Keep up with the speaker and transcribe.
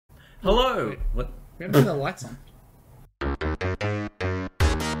Hello. Wait. What? We haven't turned the lights on.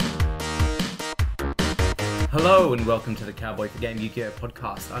 Hello and welcome to the Cowboy for Game Yugioh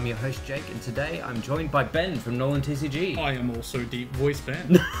podcast. I'm your host Jake, and today I'm joined by Ben from Nolan TCG. I am also Deep Voice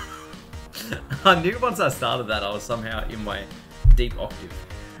Ben. I knew once I started that I was somehow in my deep octave.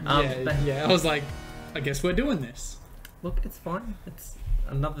 I was like, I guess we're doing this. Look, it's fine. It's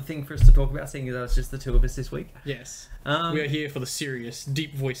another thing for us to talk about, seeing as it's just the two of us this week. Yes. We are here for the serious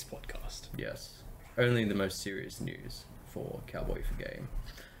Deep Voice podcast. Yes. Only the most serious news for Cowboy for Game.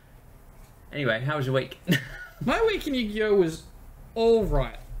 Anyway, how was your week? My week in Yu-Gi-Oh! Was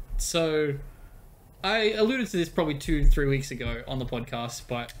alright. So, I alluded to this probably 2-3 weeks ago on the podcast,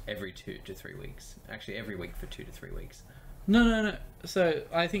 but... Every 2 to 3 weeks. Actually, every week for 2 to 3 weeks. No. So,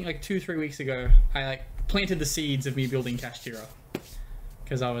 I think like 2-3 weeks ago, I planted the seeds of me building Kashtira.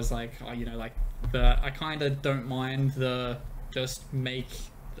 Because I was like, I kind of don't mind the just make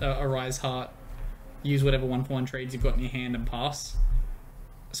a Rise Heart, use whatever 1-for-1 trades you've got in your hand and pass.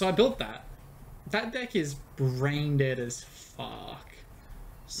 So I built that. That deck is brain dead as fuck.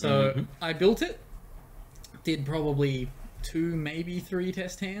 So I built it, did probably 2, maybe 3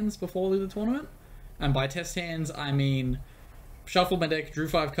 test hands before the tournament. And by test hands, I mean shuffled my deck, drew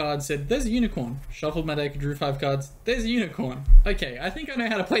 5 cards, said, there's a unicorn. Shuffled my deck, drew 5 cards, there's a unicorn. Okay, I think I know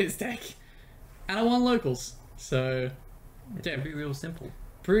how to play this deck. And I won locals. So, It's pretty real simple.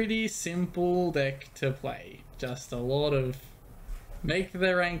 Pretty simple deck to play. Just a lot of make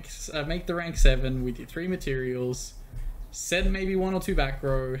the rank 7 with your 3 materials, send maybe 1 or 2 back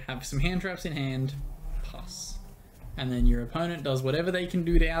row, have some hand traps in hand, pass. And then your opponent does whatever they can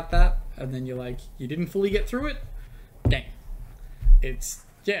do to out that, and then you're like, you didn't fully get through it? Dang.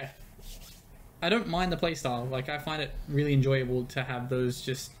 I don't mind the playstyle. Like, I find it really enjoyable to have those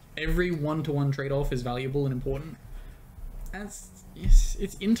just... Every 1-to-1 trade-off is valuable and important. And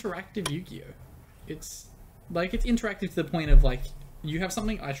it's interactive Yu-Gi-Oh! It's interactive to the point of, like, you have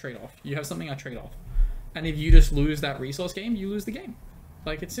something, I trade off. You have something, I trade off. And if you just lose that resource game, you lose the game.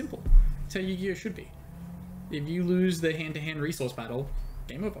 Like, it's simple. That's how Yu-Gi-Oh! Should be. If you lose the hand-to-hand resource battle,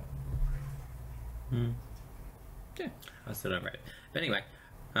 game over. Yeah. I still don't rate it. But anyway,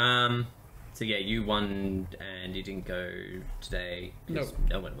 so yeah, you won and you didn't go today. No.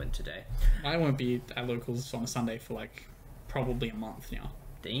 No one went today. I won't be at locals on a Sunday for, like, probably a month now.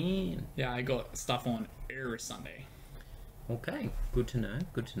 Damn. Yeah, I got stuff on every Sunday. Okay, good to know.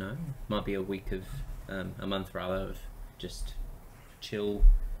 Good to know. Might be a week of, a month rather, of just chill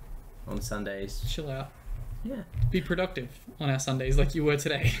on Sundays. Chill out. Yeah. Be productive on our Sundays like you were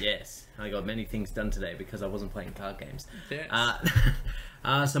today. Yes, I got many things done today because I wasn't playing card games.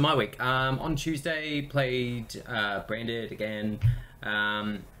 Yes. So my week. On Tuesday, played Branded again.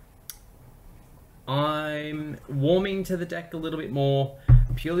 I'm warming to the deck a little bit more,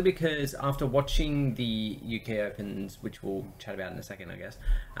 purely because after watching the UK Opens, which we'll chat about in a second, I guess,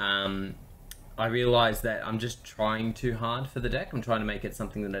 I realised that I'm just trying too hard for the deck. I'm trying to make it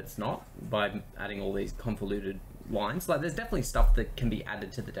something that it's not by adding all these convoluted lines. Like, there's definitely stuff that can be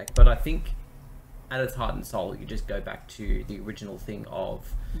added to the deck, but I think at its heart and soul, you just go back to the original thing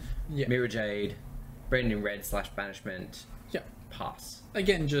of Mirror Jade, Brandon Red / Banishment, pass.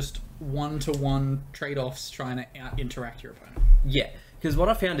 Again, just 1-to-1 trade-offs trying to out-interact your opponent. Yeah, because what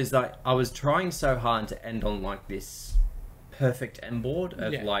I found is that I was trying so hard to end on like this perfect end board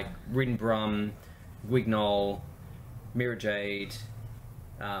of like Rinbrum, Wignol, Mirror Jade,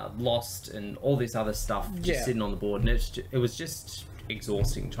 Lost, and all this other stuff just sitting on the board, and it was just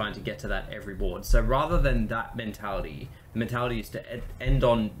exhausting trying to get to that every board. So rather than that mentality, the mentality is to end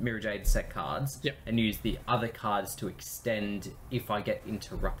on Mirror Jade set cards and use the other cards to extend if I get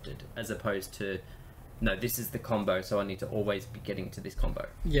interrupted, as opposed to, no, this is the combo, so I need to always be getting to this combo.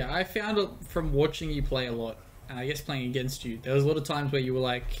 Yeah, I found it from watching you play a lot, and I guess playing against you, there was a lot of times where you were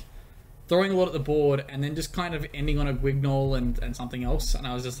like throwing a lot at the board and then just kind of ending on a Wignol and something else, and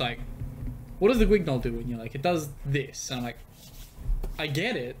I was just like, what does the Wignol do? And you're like, it does this, and I'm like, I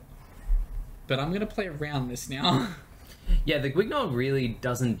get it, but I'm gonna play around this now. Yeah, the Wignol really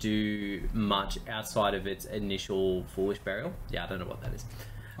doesn't do much outside of its initial Foolish Burial. Yeah, I don't know what that is.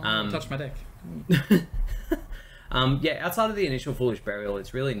 Touch my deck. Outside of the initial Foolish Burial,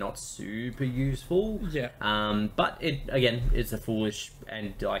 it's really not super useful. Yeah. But it's a Foolish,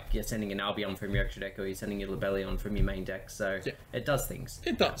 and like you're sending an Albion from your extra deck, or you're sending a Lebellion from your main deck, so it does things.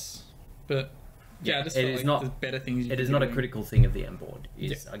 It does, but I just it feel is like not there's better things. It is not a critical thing of the end board.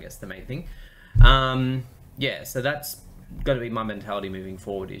 Is I guess the main thing. So that's got to be my mentality moving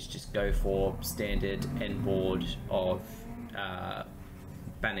forward. Is just go for standard end board of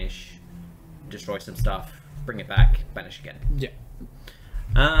banish, destroy some stuff, bring it back, banish again. Yeah.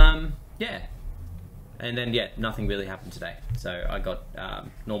 Yeah. And then, yeah, nothing really happened today. So I got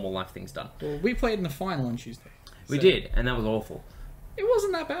normal life things done. Well, we played in the final on Tuesday. We did, and that was awful. It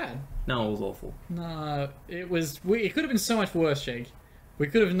wasn't that bad. No, it was awful. No, it was. It could have been so much worse, Jake. We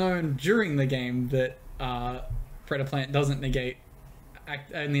could have known during the game that Predator Plant doesn't negate,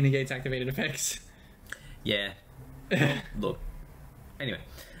 only negates activated effects. Yeah. Look. Anyway.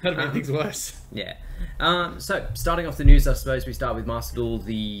 That'd have made things worse. Yeah. So, starting off the news, I suppose we start with Master Duel.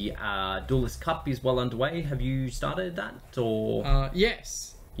 The Duelist Cup is well underway. Have you started that, or...?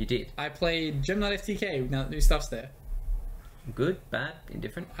 Yes. You did? I played Gemini FTK. Now new stuff's there. Good, bad,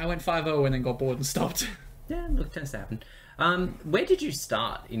 indifferent? I went 5-0 and then got bored and stopped. Yeah, look, tends to happen. Where did you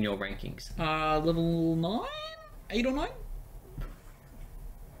start in your rankings? Level 9? 8 or 9?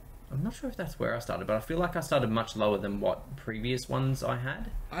 I'm not sure if that's where I started, but I feel like I started much lower than what previous ones I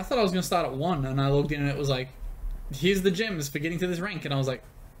had. I thought I was going to start at 1, and I logged in and it was like, here's the gems for getting to this rank, and I was like,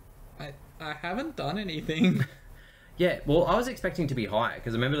 I haven't done anything. Yeah, well, I was expecting to be higher,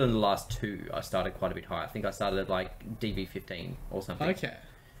 because I remember in the last 2, I started quite a bit higher. I think I started at, like, DV15 or something. Okay.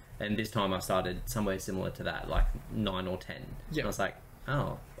 And this time I started somewhere similar to that, like 9 or 10. Yep. And I was like,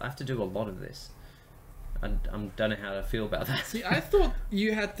 oh, I have to do a lot of this. I don't know how to feel about that. See, I thought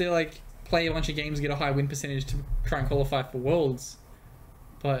you had to, like, play a bunch of games, get a high win percentage to try and qualify for Worlds.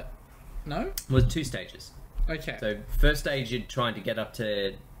 But, no? It was 2 stages. Okay. So, first stage, you're trying to get up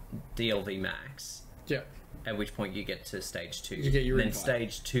to DLV max. Yeah. At which point you get to stage 2. You get your then invite.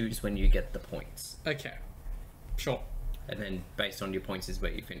 stage 2 is when you get the points. Okay. Sure. And then based on your points is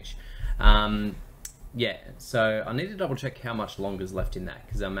where you finish. Yeah, so I need to double check how much longer is left in that,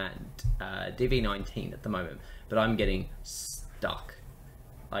 because I'm at DV19 at the moment, but I'm getting stuck.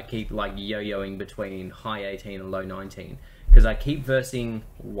 I keep like yo-yoing between high 18 and low 19, because I keep versing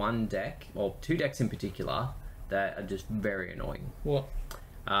one deck, or 2 decks in particular, that are just very annoying. What?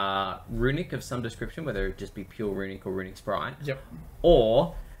 Runic of some description, whether it just be pure Runic or Runic Sprite, Yep.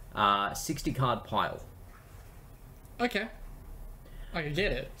 or 60 card pile. Okay. I can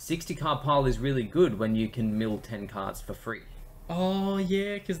get it. 60 card pile is really good when you can mill 10 cards for free. Oh,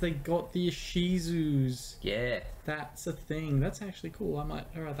 yeah, because they got the Shizus. Yeah. That's a thing. That's actually cool. I might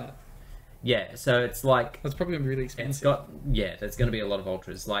write that. Yeah, so it's like... That's probably going to be really expensive. It's got... Yeah, there's going to be a lot of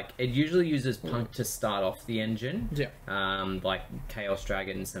ultras. Like, it usually uses Punk to start off the engine. Yeah. Like Chaos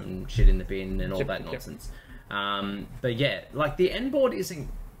Dragon, some shit in the bin and all that nonsense. But yeah, like, the end board isn't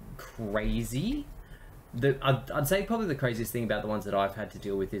crazy. I'd say probably the craziest thing about the ones that I've had to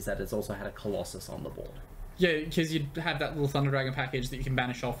deal with is that it's also had a Colossus on the board. Yeah, because you'd have that little Thunder Dragon package that you can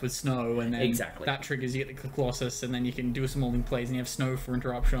banish off with Snow, and then that triggers, you get the Colossus, and then you can do some molding plays, and you have Snow for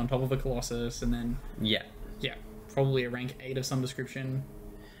interruption on top of the Colossus, and then... Yeah, probably a rank 8 of some description.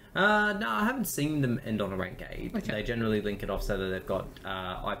 No, I haven't seen them end on a rank 8. Okay. They generally link it off so that they've got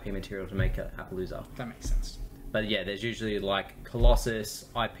IP material to make a Appaloosa. That makes sense. But yeah, there's usually like Colossus,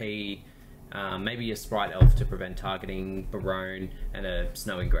 IP... maybe a Sprite Elf to prevent targeting, Barone, and a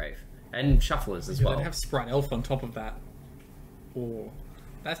Snow Engrave. And Shufflers as well. They'd have Sprite Elf on top of that. Oh,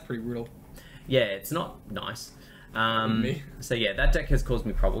 that's pretty brutal. Yeah, it's not nice. Me. So yeah, that deck has caused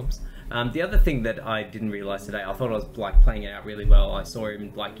me problems. The other thing that I didn't realise today, I thought I was like playing it out really well. I saw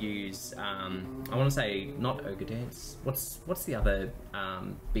him like use, I want to say, not Ogre Dance. What's the other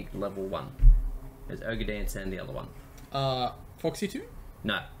big level one? There's Ogre Dance and the other one. Foxy 2?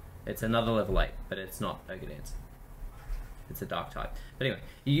 No. It's another level 8, but it's not Ogre Dance. It's a dark type. But anyway,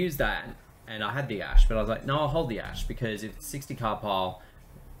 you use that, and I had the Ash, but I was like, no, I'll hold the Ash, because if it's 60 card pile,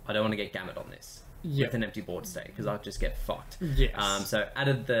 I don't want to get gamut on this. Yep. With an empty board state, because I'll just get fucked. Yes. So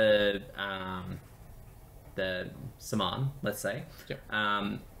added the Saman, let's say. Yep.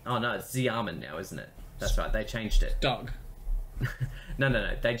 Oh no, it's Ziaman now, isn't it? That's right, they changed it. Doug.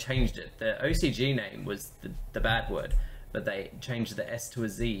 No, they changed it. The OCG name was the bad word, but they changed the S to a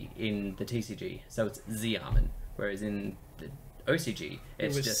Z in the TCG, so it's Ziaman, whereas in the OCG,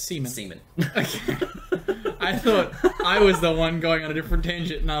 it's just Seaman. Okay. I thought I was the one going on a different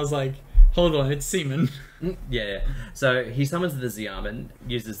tangent, and I was like, hold on, it's Seaman. Yeah. So he summons the Ziaman,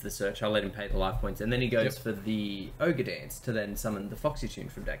 uses the search, I'll let him pay the life points, and then he goes for the Ogre Dance to then summon the Foxy Tune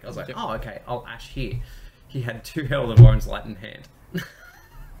from deck. I was like, oh, okay, I'll Ash here. He had 2 Herald of Orange Light in hand.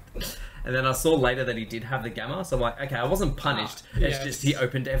 And then I saw later that he did have the Gamma, so I'm like, okay, I wasn't punished. It's just he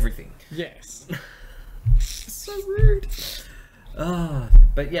opened everything. Yes. So rude.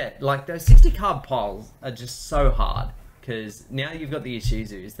 But yeah, like those 60 card piles are just so hard, because now you've got the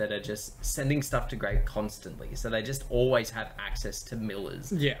Ishizus that are just sending stuff to grave constantly, so they just always have access to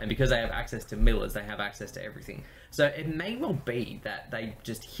millers. Yeah. And because they have access to millers, they have access to everything. So it may well be that they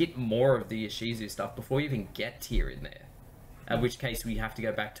just hit more of the Ishizu stuff before you even get tier in there. At which case we have to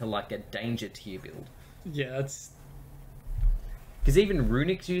go back to like a danger tier build. Yeah, that's... Because even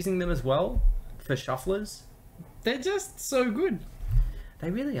Runic's using them as well for shufflers. They're just so good. They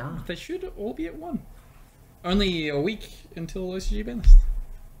really are. They should all be at 1. Only a week until OCG ban list.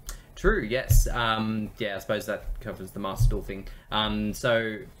 True, yes. Yeah, I suppose that covers the Master Duel thing.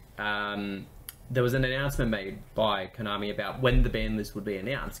 There was an announcement made by Konami about when the ban list would be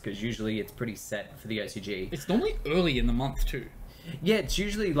announced, because usually it's pretty set for the OCG. It's normally early in the month too. Yeah, it's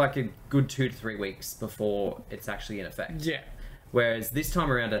usually like a good 2 to 3 weeks before it's actually in effect. Yeah. Whereas this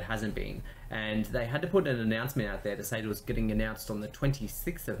time around it hasn't been. And they had to put an announcement out there to say it was getting announced on the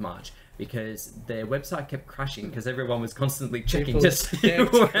 26th of March because their website kept crashing because everyone was constantly checking People to see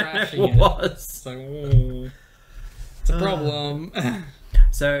kept when crashing it was. So, it's a problem.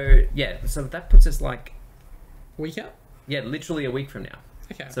 So, yeah, so that puts us like... Week out? Yeah, literally a week from now.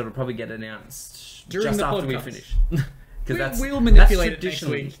 Okay. So it'll probably get announced During just the after we podcast. finish. We'll manipulate it next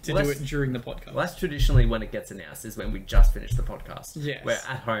traditionally- week to well, do that's- it during the podcast. Well, that's traditionally when it gets announced, is when we just finish the podcast. Yes. We're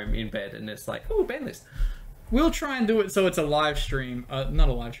at home in bed and it's like, oh, ban list. We'll try and do it so it's a live stream. Not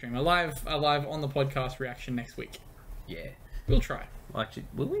a live stream. A live on the podcast reaction next week. Yeah. We'll try. Actually,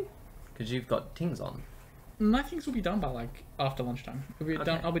 will we? Because you've got Tings on. My things will be done by like after lunchtime. We'll be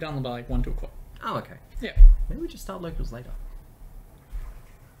done. Okay. I'll be done by like 1, 2 o'clock. Oh, okay. Yeah. Maybe we just start locals later.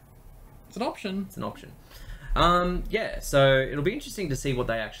 It's an option. It's an option. Yeah, so it'll be interesting to see what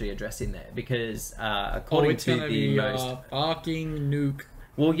they actually address in there because according it's to gonna the be most... barking nuke.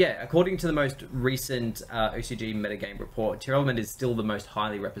 Well, yeah, according to the most recent OCG metagame report, Tier Element is still the most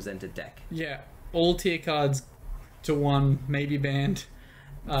highly represented deck. Yeah. All tier cards to 1 maybe banned.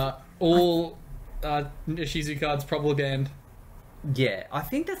 All Shizu cards probably banned. Yeah, I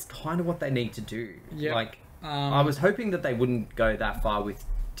think that's kind of what they need to do. Yep. Like, I was hoping that they wouldn't go that far with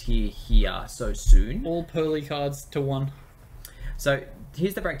tier here so soon. All pearly cards to 1. So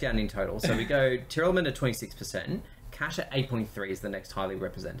here's the breakdown in total. So we go Tier Element at 26%, Cash at 8.3 is the next highly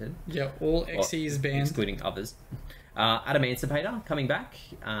represented. Yeah, all XEs banned. Excluding others. Adamancipator coming back.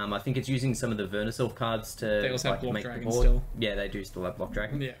 I think it's using some of the Vernisolf cards to They also have Block make the Dragon board. still. Yeah, they do still have Block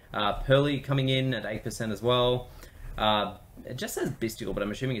Dragon. Yeah. Pearly coming in at 8% as well. It just says Bestial, but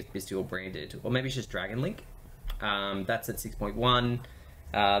I'm assuming it's Bestial branded. Or maybe it's just Dragon Link. That's at 6.1.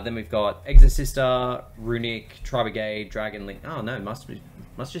 Then we've got Exorcista, Runic, Tri-Brigade, Dragon Link. Oh no, must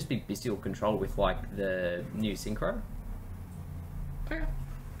just be Bestial Control with like the new Synchro. Okay.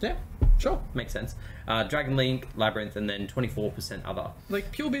 Yeah, sure. Makes sense. Dragon Link, Labyrinth, and then 24% other.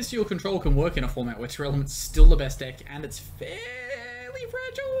 Like, pure bestial control can work in a format where Tier Element's still the best deck, and it's fairly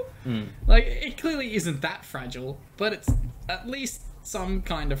fragile. Like, it clearly isn't that fragile, but it's at least some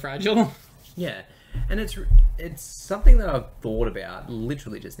kind of fragile. Yeah, and it's something that I've thought about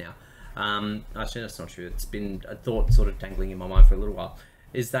literally just now. Actually, that's not true. It's been a thought sort of dangling in my mind for a little while.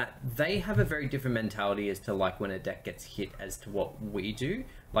 Is that they have a very different mentality as to like when a deck gets hit as to what we do.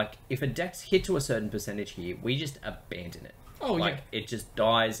 Like if a deck's hit to a certain percentage here, we just abandon it. Oh, like yeah. it just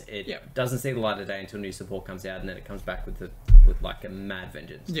dies. It Yep. doesn't see the light of day until new support comes out, and then it comes back with like a mad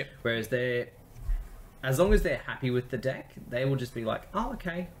vengeance. Yep. Whereas as long as they're happy with the deck, they will just be like, oh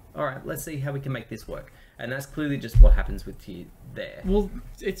okay, all right, let's see how we can make this work. And that's clearly just what happens with you there. Well,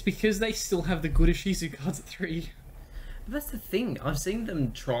 it's because they still have the good Ishizu cards at 3. But that's the thing. I've seen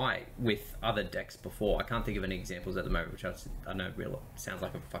them try with other decks before. I can't think of any examples at the moment, which I know sounds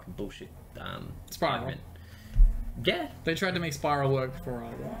like a fucking bullshit Spiral. argument. Yeah, They tried to make Spiral work for a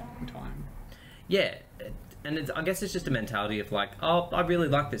long time. yeah. And I guess it's just a mentality of like, oh, I really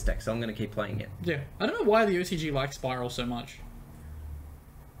like this deck, so I'm going to keep playing it. Yeah. I don't know why the OCG likes Spiral so much.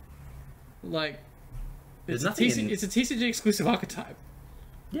 Like, There's it's a, nothing it's a TCG exclusive archetype.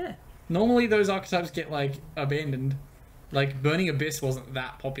 Yeah. Normally those archetypes get, like, abandoned. Like, Burning Abyss wasn't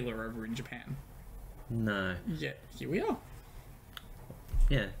that popular over in Japan. No. Yet, here we are.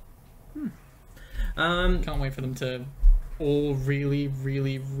 Yeah. Can't wait for them to all really,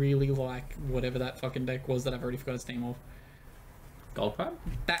 really, really like whatever that fucking deck was that I've already forgot its name of. Gold Probe?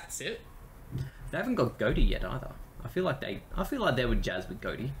 That's it. They haven't got Goaty yet either. I feel like they would jazz with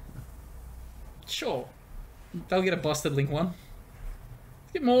Goaty. Sure. They'll get a busted Link 1.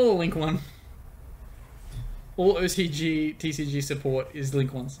 Get more Link 1. All OCG, TCG support is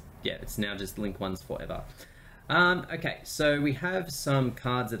Link 1s. Yeah, it's now just Link 1s forever. Okay, so we have some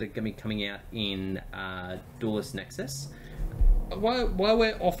cards that are going to be coming out in Duelist Nexus. While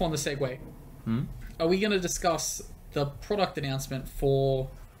we're off on the segue, are we going to discuss the product announcement for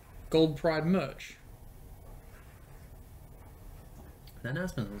Gold Pride merch? The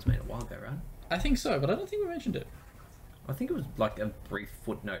announcement was made a while ago, right? I think so, but I don't think we mentioned it. I think it was like a brief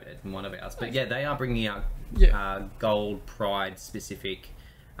footnote in one of ours. But yeah, they are bringing out Gold Pride specific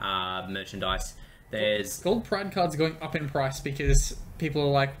merchandise. There's Gold Pride cards are going up in price because people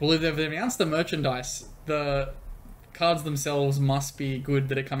are like, well, if they've announced the merchandise, the cards themselves must be good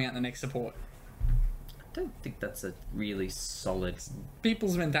that are coming out in the next support. I don't think that's a really solid...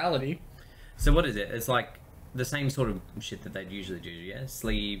 People's mentality. So what is it? It's like the same sort of shit that they'd usually do, yeah?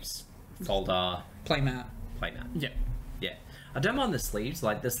 Sleeves, folder... Playmat. Yeah. Yeah. I don't mind the sleeves.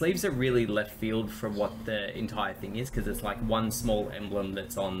 Like, the sleeves are really left field from what the entire thing is, because it's like one small emblem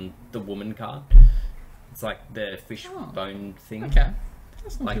that's on the woman card. It's like the fish bone thing. Okay.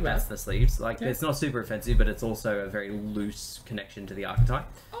 That's not too bad. That's the sleeves. Like, it's not super offensive, but it's also a very loose connection to the archetype.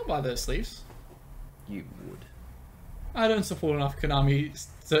 I'll buy those sleeves. You would. I don't support enough Konami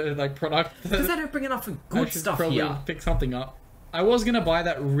product. Because they don't bring enough good stuff probably here. Pick something up. I was gonna buy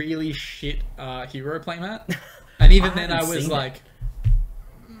that really shit hero playmat, and even then I was like,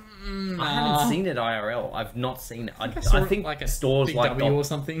 nah. I haven't seen it IRL. I've not seen it. I think like a stores Big like W or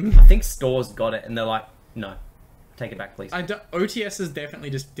something. I think stores got it, and they're like, no, take it back, please. OTSs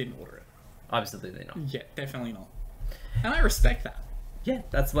definitely just didn't order it. Absolutely not. Yeah, definitely not. And I respect that. Yeah,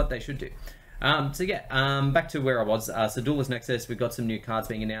 that's what they should do. Back to where I was. So Duelist Nexus, we've got some new cards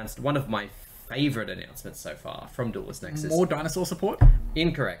being announced. One of my favourite announcements so far from Duelist Nexus. More dinosaur support?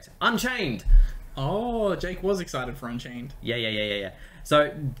 Incorrect. Unchained! Oh, Jake was excited for Unchained. Yeah.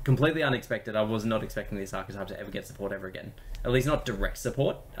 So, completely unexpected. I was not expecting this archetype to ever get support ever again. At least not direct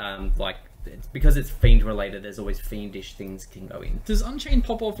support. Because it's Fiend related, there's always Fiendish things can go in. Does Unchained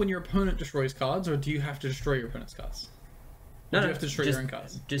pop off when your opponent destroys cards, or do you have to destroy your opponent's cards? No, do you have to destroy your own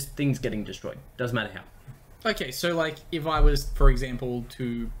cards? Just things getting destroyed. Doesn't matter how. Okay, so like, if I was, for example,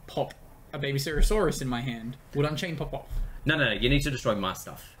 to pop a Baby Ceratosaurus in my hand, would Unchained pop off? No, you need to destroy my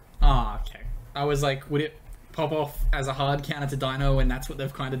stuff. Ah, okay. I was like, would it pop off as a hard counter to Dino, and that's what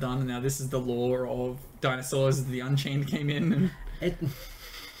they've kind of done, and now this is the lore of dinosaurs as the Unchained came in? And...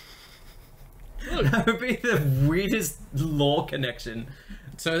 That would be the weirdest lore connection.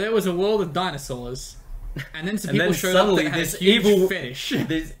 So there was a world of dinosaurs, and then some people showed up that had this a huge evil fetish.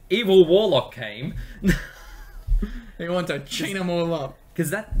 This evil warlock came. They want to chain them all up.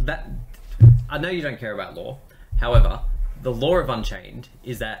 Because that I know you don't care about lore. However, the lore of Unchained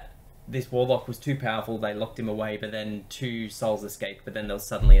is that this warlock was too powerful, they locked him away, but then 2 souls escaped, but then there was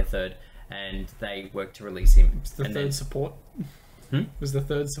suddenly a third, and they worked to release him. It's the third support. Was the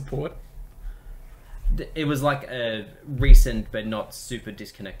third support? It was like a recent but not super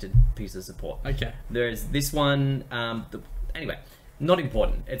disconnected piece of support. Okay. There's this one. Anyway, not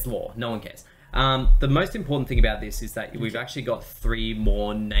important. It's lore. No one cares. The most important thing about this is that we've actually got 3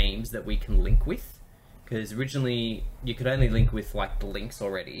 more names that we can link with. Because originally you could only link with like the Lynx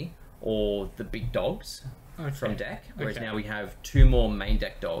already or the big dogs from deck. Whereas now we have 2 more main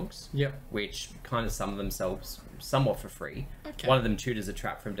deck dogs. Yep. Which kind of sum themselves somewhat for free. Okay. One of them tutors a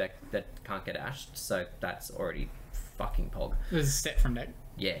trap from deck that can't get ashed, so that's already fucking pog. There's a set from deck.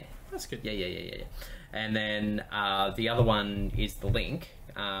 Yeah. That's good. Yeah. And then the other one is the link,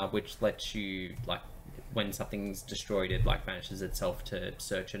 which lets you, like, when something's destroyed, it like vanishes itself to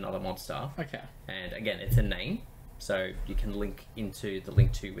search another monster. Okay. And again, it's a name, so you can link into the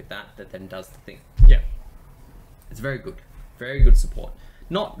link to with that then does the thing. Yeah. It's very good. Very good support.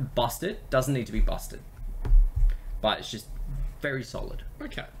 Not busted, doesn't need to be busted. But it's just very solid.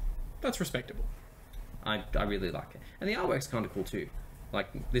 Okay. That's respectable. I really like it. And the artwork's kind of cool too.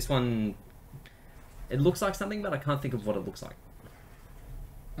 Like, this one, it looks like something, but I can't think of what it looks like.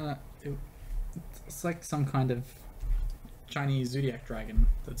 It's like some kind of Chinese zodiac dragon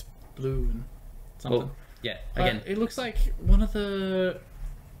that's blue and something. Well, yeah, again. It looks like one of the...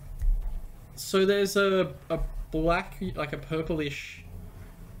 So there's a black, like a purplish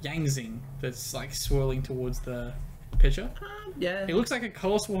Yangzing that's like swirling towards the picture. Yeah. It looks like a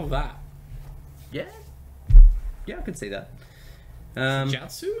colour swap of that. Yeah. Yeah, I can see that.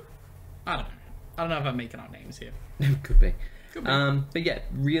 Jatsu? I don't know. I don't know if I'm making up names here. Could be. Could be. But yeah,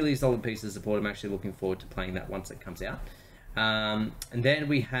 really solid piece of support. I'm actually looking forward to playing that once it comes out. And then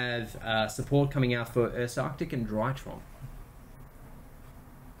we have support coming out for Earth Arctic and Drytron.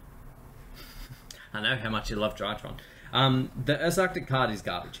 I know how much you love Drytron. The Earth Arctic card is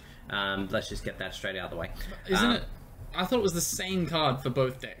garbage. Let's just get that straight out of the way. Isn't it? I thought it was the same card for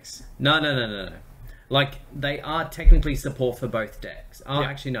both decks. No. Like, they are technically support for both decks. Oh, Yeah.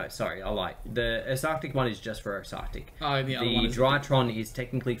 actually, no, sorry, I lied. The Earth Arctic one is just for Earth Arctic. Oh, the other one is... Drytron is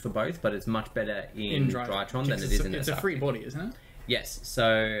technically for both, but it's much better in Drytron than it is in Earth Arctic. It's a free body, isn't it? Yes,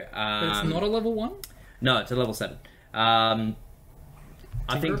 so... But it's not a level 1? No, it's a level 7. I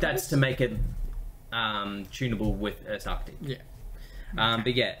think that's to make it... tunable with Earth Arctic. Yeah.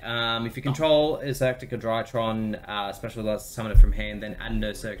 But yeah, if you control Earth Arctic or Drytron, special summon it from hand, then add an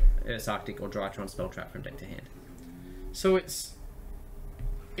Earth Arctic or Drytron spell trap from deck to hand. So it's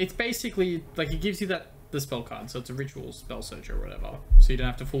basically like it gives you the spell card, so it's a ritual spell searcher or whatever. So you don't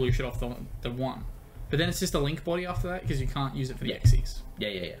have to fully shut off the one. But then it's just a link body after that because you can't use it for the Xyz.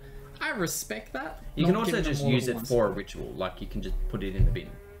 Yeah. I respect that. You can also just use it for a ritual, like you can just put it in the bin.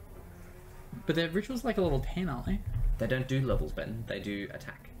 But their ritual's like a level 10, aren't they? They don't do levels, Ben. They do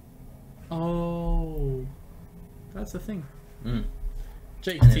attack. Oh, that's the thing.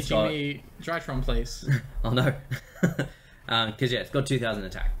 Jake, And teaching me Drytron, please. Oh no, because yeah, it's got 2,000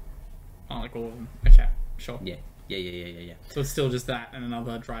 attack. Oh, like all of them. Okay, sure. Yeah. So it's still just that and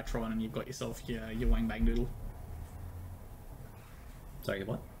another Drytron, and you've got yourself your Wang Bang Doodle. Sorry,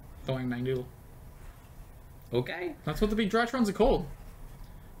 what? The Wang Bang Doodle. Okay. That's what the big Drytrons are called.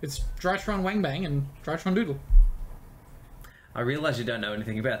 It's Drytron Wang Bang and Drytron Doodle. I realise you don't know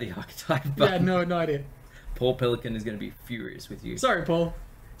anything about the archetype, but yeah, no idea. Paul Pelican is going to be furious with you. Sorry, Paul.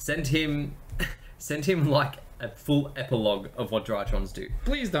 Send him like a full epilogue of what Drytrons do.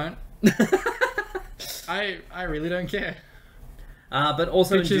 Please don't. I really don't care. But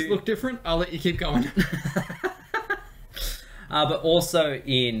also pictures look different. I'll let you keep going. But also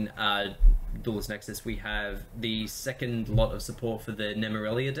in Duelist Nexus, we have the second lot of support for the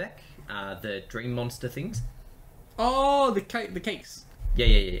Nemorelia deck, the Dream Monster things. Oh, the cakes.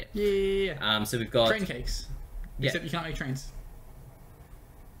 Yeah. So we've got train cakes. Yeah. Except you can't make trains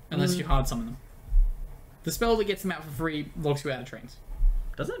unless you hard summon them. The spell that gets them out for free locks you out of trains.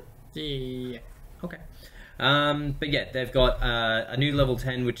 Does it? Yeah. Okay. But yeah, they've got a new level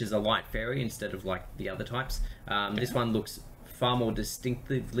 10, which is a light fairy instead of like the other types. This one looks far more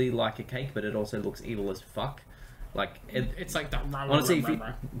distinctively like a cake, but it also looks evil as fuck. Like it's like that. Honestly, if you...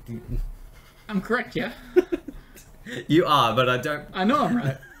 I'm correct, yeah. You are, but I don't. I know I'm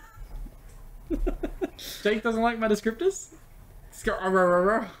right. Jake doesn't like my descriptors.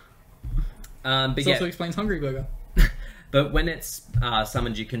 But this yeah, also explains Hungry Burger. but when it's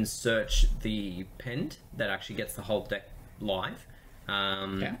summoned, you can search the pend that actually gets the whole deck live.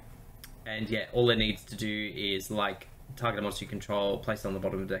 Yeah. And yeah, all it needs to do is like target a monster you control, place it on the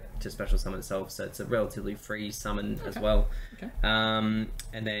bottom of the deck to special summon itself. So it's a relatively free summon as well. Okay. And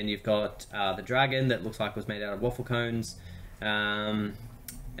then you've got the dragon that looks like it was made out of waffle cones. And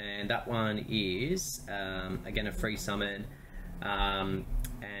that one is again a free summon.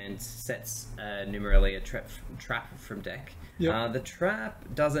 And sets Numerelia trap from deck. Yep. The trap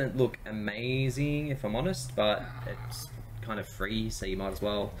doesn't look amazing, if I'm honest, but it's kind of free, so you might as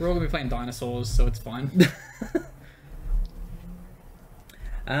well. We're all going to be playing dinosaurs, so it's fine.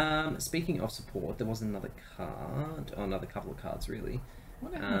 Speaking of support, there was another card, or another couple of cards, really. I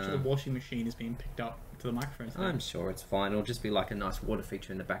wonder how much of the washing machine is being picked up to the microphones now. I'm sure it's fine. It'll just be like a nice water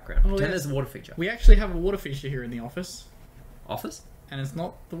feature in the background. Pretend there's a water feature. We actually have a water feature here in the office. Office? And it's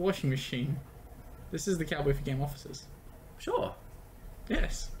not the washing machine. This is the Cowboy for Game offices. Sure.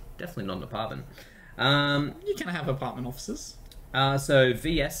 Yes. Definitely not an apartment. You can have apartment offices. So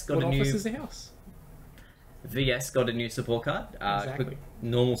VS got what a new... office is the house? VS got a new support card. Exactly. Quick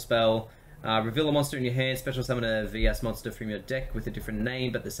normal spell. Reveal a monster in your hand. Special summon a VS monster from your deck with a different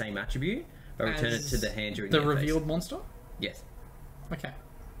name but the same attribute. But return it to the hand during the your revealed phase. monster? Yes. Okay.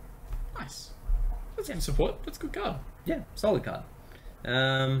 Nice. That's good support. That's a good card. Yeah, solid card.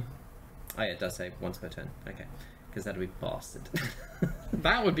 Oh yeah, it does say once per turn. Okay. Because that'd be bastard.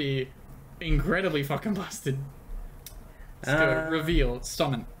 That would be incredibly fucking busted. Let's do it. Reveal,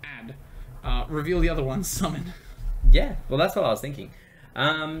 summon, add. Reveal the other one, summon. Yeah, well that's what I was thinking.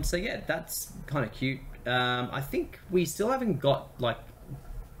 So yeah, that's kind of cute. I think we still haven't got, like...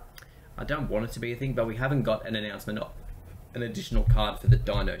 I don't want it to be a thing, but we haven't got an announcement of an additional card for the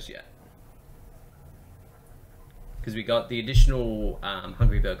dinos yet. Because we got the additional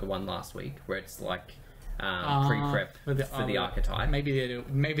Hungry Burger one last week, where it's like pre-prep for the archetype.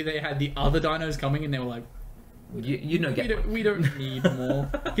 Maybe they had the other dinos coming and they were like, we don't need more.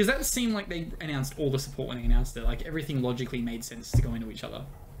 Because that seemed like they announced all the support when they announced it. Like everything logically made sense to go into each other.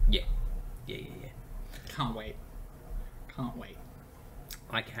 Yeah. Can't wait.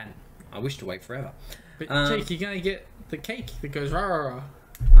 I can. I wish to wait forever. But Jake, you're gonna get the cake that goes rah rah rah.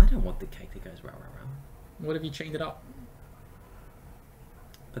 I don't want the cake that goes rah rah rah. What if you chained it up?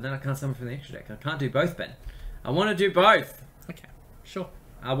 But then I can't summon from the extra deck. I can't do both, Ben. I want to do both. Okay, sure.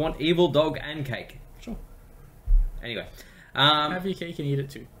 I want evil dog and cake. Sure. Anyway. Have your cake and eat it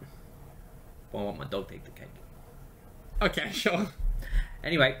too. Well, I want my dog to eat the cake. Okay, sure.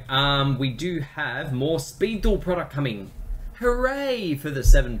 Anyway, we do have more Speed Duel product coming. Hooray for the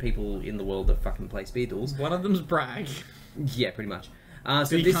 7 people in the world that fucking play Speed Duels. One of them's Bragg. Yeah, pretty much.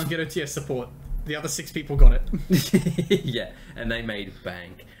 So you can't get OTS support. The other 6 people got it. Yeah, and they made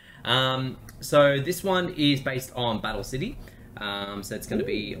bank. So this one is based on Battle City. So it's going to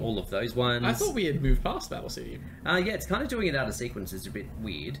be all of those ones. I thought we had moved past Battle City. Yeah, it's kind of doing it out of sequence. It's a bit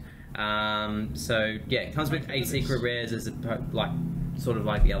weird. So yeah, it comes with 8 secret rares as sort of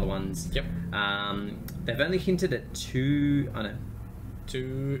like the other ones. Yep. They've only hinted at 2. I know.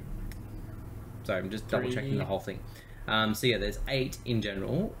 2. Sorry, I'm just double checking the whole thing. So yeah, there's 8 in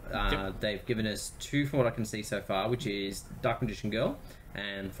general. Yep. They've given us 2 from what I can see so far, which is Dark Magician Girl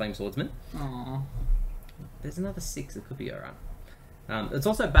and Flame Swordsman. Aww. There's another 6 that could be alright. It's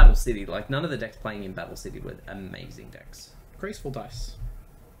also Battle City. Like, none of the decks playing in Battle City were amazing decks. Graceful Dice.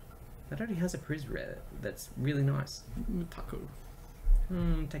 That already has a Priz rare that's really nice. Taco.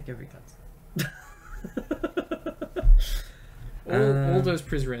 Take every cards. all those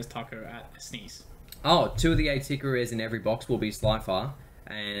Priz rares Taco at Sneeze. Oh, 2 of the 8 secret rares in every box will be Slifer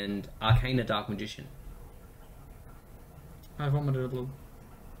and Arcana Dark Magician. I vomited a little.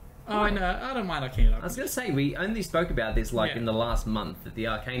 Oh, no, I don't mind Arcana Dark. I was going to say, we only spoke about this in the last month, that the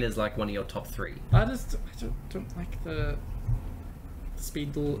Arcana is like one of your top 3. I don't like the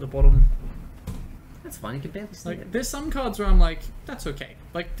Speed Duel at the bottom. That's fine, you can barely see it. There's some cards where I'm like, that's okay.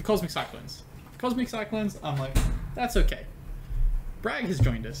 Like the Cosmic Cyclones. Cosmic Cyclones, I'm like, that's okay. Bragg has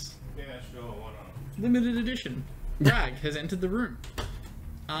joined us. Yeah, sure, why not? Limited edition. Bragg has entered the room.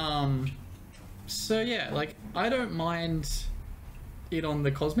 So yeah, like, I don't mind it on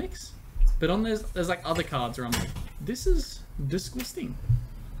the Cosmics, but on there's like other cards where I'm like, this is disgusting.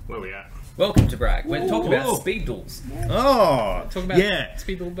 Where we at? Welcome to Bragg. We're talking about Speed Duels. Oh, Talk about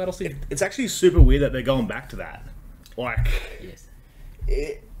Speed Duel Battle City. It's actually super weird that they're going back to that. Like, Yes.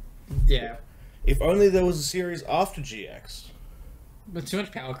 Yeah, if only there was a series after GX. but too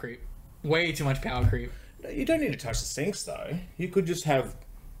much power creep. Way too much power creep. No, you don't need to touch the sinks though. You could just have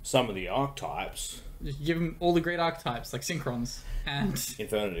some of the archetypes. Just give them all the great archetypes, like Synchrons and...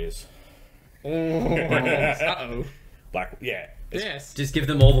 Infinities. Uh-oh. Black, yeah. Yes. Just give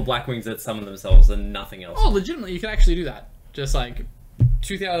them all the black wings that summon themselves and nothing else. Oh, legitimately, you can actually do that. Just like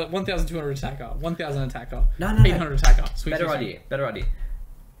 1,200 attacker, 1,000 attacker, No. 800 attacker. Sweet Better sweet idea.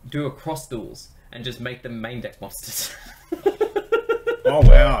 Do a cross duels and just make them main deck monsters. Oh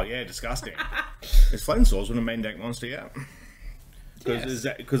wow, yeah, disgusting. Is Flame Swordsman a main deck monster yet?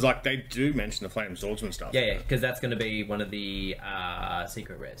 Because like they do mention the Flame Swordsman stuff. Yeah, because that's going to be one of the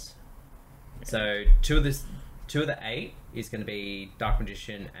secret rares. Yeah. So two of the 8 is going to be Dark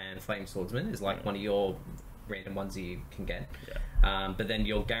Magician and Flame Swordsman. Is like one of your random ones you can get. Yeah. But then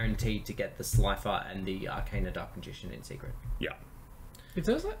you're guaranteed to get the Slifer and the Arcana Dark Magician in secret. Yeah. If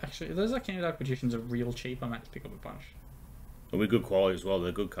those Arcana Dark Magicians are real cheap, I might just pick up a bunch. They'll be good quality as well.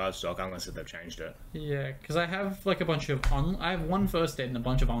 They're good card stock unless they've changed it. Yeah, because I have like a bunch of I have one first ed and a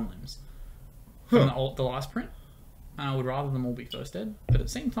bunch of on-limbs from the last print, and I would rather them all be first ed. But at the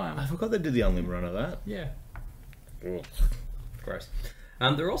same time, I forgot they did the unlim run of that. yeah, Ugh. Gross.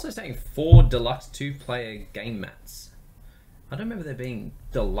 They're also saying 4 deluxe 2-player game mats. I don't remember there being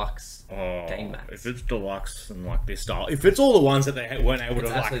deluxe game mats. If it's deluxe and like this style, if it's all the ones that they weren't able It's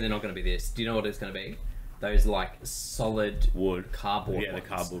to absolutely not going to be this. Do you know what it's going to be? Those like solid wood cardboard. Yeah, ones. the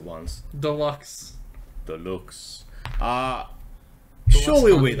cardboard ones. deluxe. Deluxe. Deluxe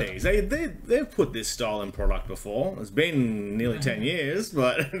Surely can't with do these. They've put this style in product before. It's been nearly 10 years,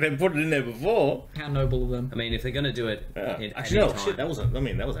 but they've put it in there before. How noble of them. I mean, if they're going to do it in Actually, any no, time, shit, that was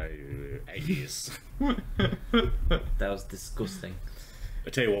 8 years. that was disgusting.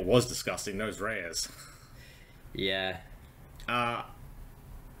 I tell you what was disgusting, those rares. Yeah.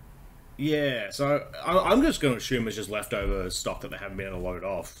 Yeah, so I'm just going to assume it's just leftover stock that they haven't been able to load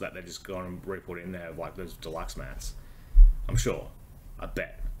off, that they're just going to re-put in there, like those deluxe mats. I'm sure. I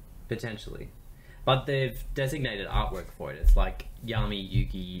bet. Potentially. But they've designated artwork for it. It's like Yami,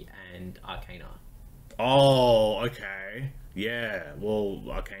 Yugi, and Arcana. Oh, okay. Yeah, well,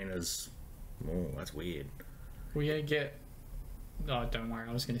 Arcana's... Oh, that's weird. We gotta get... Oh, don't worry,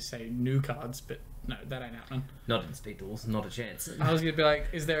 I was gonna say new cards, but no, that ain't happening. Not in Speed Duels, not a chance. I was gonna be like,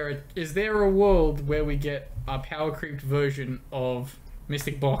 is there a world where we get a power creeped version of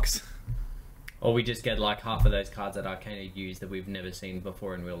Mystic Box? Or we just get like half of those cards that Arcana use that we've never seen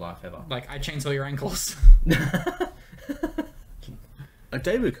before in real life ever. Like, I chainsaw your ankles. A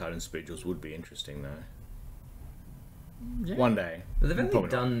debut card in Speed Duels would be interesting, though. Yeah. One day. But they've only Probably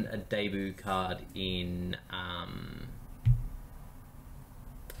not. done a debut card in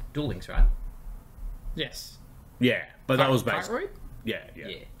Duel Links, right? Yes. Yeah, but that was based... Cartwright? Yeah. Yeah.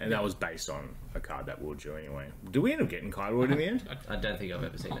 And that was based on a card that we drew anyway. Did we end up getting Kairoid in the end? I don't think I've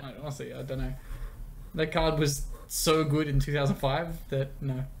ever seen it. Honestly, I don't know. That card was so good in 2005 that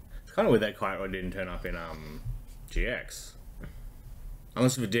no. It's kind of weird that Kairoid didn't turn up in GX.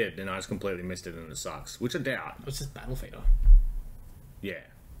 Unless if it did, then I just completely missed it and it sucks. Which I doubt. It's just Battle Fader. Yeah.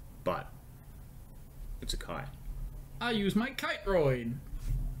 But it's a kite. I use my Kiteroid.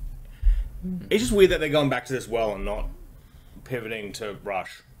 It's just weird that they're going back to this well and not pivoting to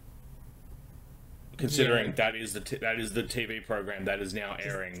Rush. Considering that is the TV program that is now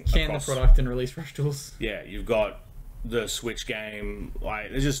airing. Can across... the product and release Rush Duels. Yeah, you've got the Switch game.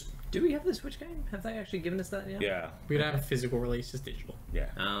 Like, it's just... Do we have the Switch game? Have they actually given us that yet? Yeah. We don't have a physical release, just digital. Yeah.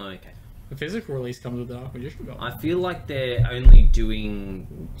 Oh, okay. The physical release comes with the Dark Magician Belt. I feel like they're only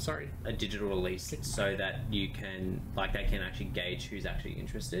doing a digital release so that you can, like, they can actually gauge who's actually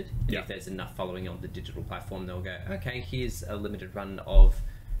interested. And if there's enough following on the digital platform, they'll go, okay, here's a limited run of,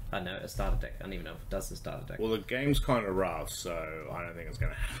 I don't know, a starter deck. I don't even know if it does the starter deck. Well, the game's kind of rough, so I don't think it's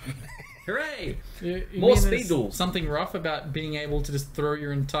going to happen. Hooray! You More mean speed there's duels. something rough about being able to just throw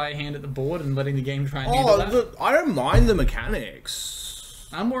your entire hand at the board and letting the game try and handle that? Look, I don't mind the mechanics.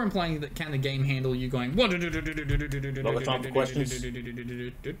 I'm more implying that can the game handle you going... Not the time for questions.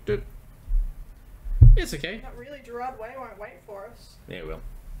 It's okay. Not really. Gerard Way won't wait for us. Yeah, well.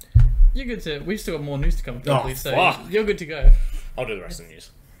 You're good to... We've still got more news to come, probably, so fuck. you're good to go. I'll do the rest of the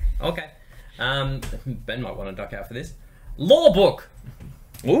news. Okay. Ben might want to duck out for this. Law book!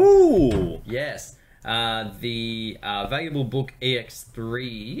 Ooh! Yes. The valuable book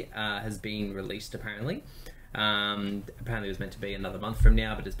EX3 has been released, apparently. Apparently it was meant to be another month from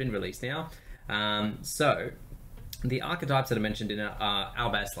now, but it's been released now. So, the archetypes that are mentioned in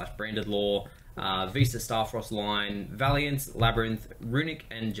Albaz/Branded Law, Vista Starfrost line, Valiance, Labyrinth, Runic,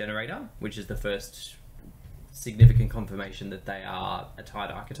 and Generator, which is the first significant confirmation that they are a tied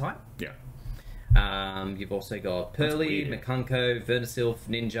archetype. Yeah. You've also got Pearly, Makunko, Vernisylph,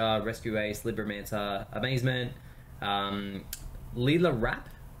 Ninja, Rescue Ace, Libromancer, Amazement, Leela Rap,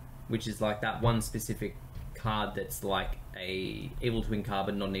 which is like that one specific card that's like a evil twin card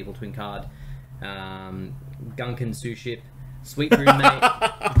but not an evil twin card. Gunkan Suship, Sweet Room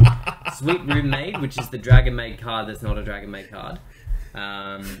Maid, which is the Dragon Maid card that's not a Dragon Maid card.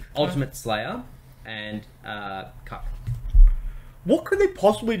 Ultimate Slayer, and Cup. What could they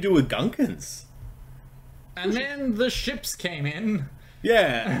possibly do with Gunkans? And then the ships came in.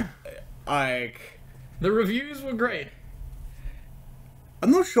 Yeah. Like... The reviews were great.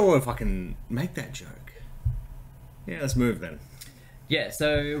 I'm not sure if I can make that joke. Yeah, let's move then. Yeah,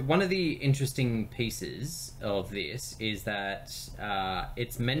 so one of the interesting pieces of this is that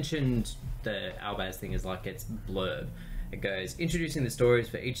it's mentioned, the Albaz thing is like its blurb. It goes, introducing the stories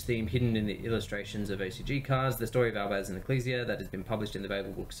for each theme hidden in the illustrations of OCG cards. The story of Albaz and Ecclesia that has been published in the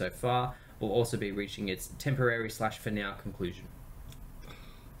available book so far will also be reaching its temporary/for now conclusion.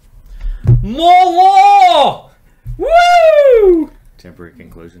 More law! Woo! Temporary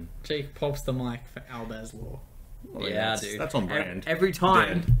conclusion. Jake pops the mic for Albaz Law. Well, Yeah, that's, dude. That's on brand. Every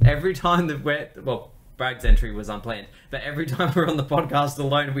time that Brag's entry was unplanned, but every time we're on the podcast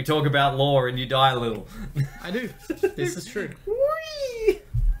alone, we talk about law and you die a little. I do. This is true.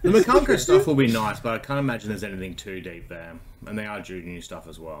 The Makunko stuff will be nice, but I can't imagine there's anything too deep there. And they are due new stuff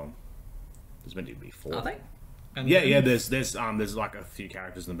as well. There's meant to be 4. Are they? And Yeah, there's like a few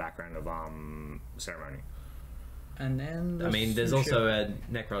characters in the background of Ceremony. And then there's also a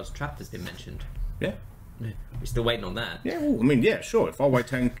Necros Trap that's been mentioned. Yeah. We're still waiting on that. Yeah, well, yeah, sure. If I wait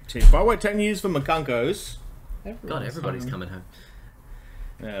 10 years for Makunkos, God, everybody's coming home.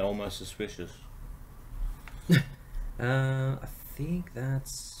 yeah, almost suspicious. I think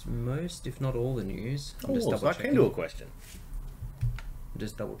that's most, if not all, the news. I'm just So double I can checking. do a question. I'm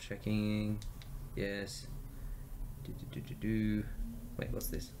just double checking. Yes. Wait, what's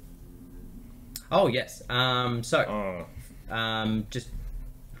this? Oh yes. Just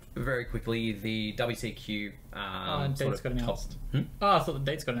very quickly, the WCQ sort dates of got announced. Oh, I thought the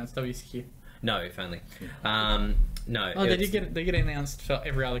dates got announced. WCQ. No, if only. No. Oh, they get announced for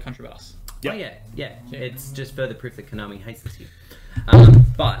every other country but us. Yep. Oh yeah. It's just further proof that Konami hates this year.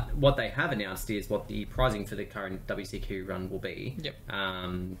 But what they have announced is what the pricing for the current WCQ run will be. Yep.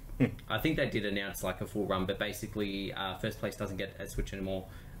 I think they did announce like a full run, but basically first place doesn't get a Switch anymore.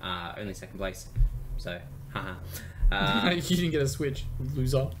 Only second place. So, haha. You didn't get a Switch,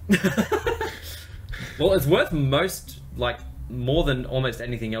 loser. Well, it's worth more than almost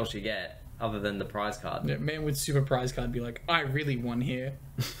anything else you get, other than the prize card. Yeah, man with super prize card be like, I really won here.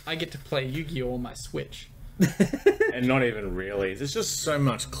 I get to play Yu-Gi-Oh on my Switch. And not even really. There's just so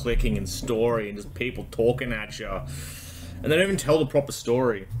much clicking and story and just people talking at you. And they don't even tell the proper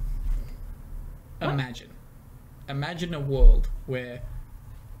story. Imagine a world where,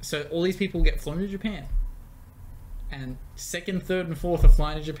 so all these people get flown to Japan, and second, third, and fourth are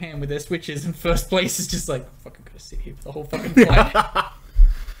flying to Japan with their Switches, and first place is just like, fucking gonna sit here for the whole fucking flight. I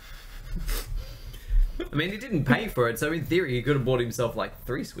mean, he didn't pay for it, so in theory, he could have bought himself like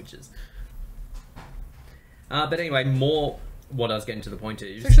 3 Switches. But anyway, more what I was getting to the point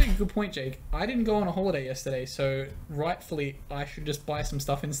is... It's actually a good point, Jake. I didn't go on a holiday yesterday, so rightfully, I should just buy some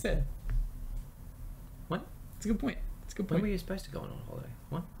stuff instead. What? It's a good point. It's a good When point. were you supposed to go on a holiday?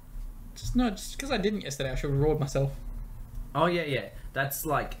 What? Just because I didn't yesterday, I should reward myself. Oh, yeah. That's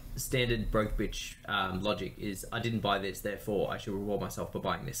like standard broke bitch logic is, I didn't buy this, therefore I should reward myself by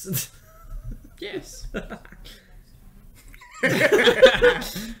buying this. Yes.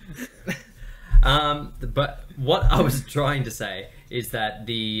 But what I was trying to say is that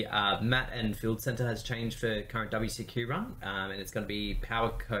the Matt and Field Center has changed for current WCQ run, and it's going to be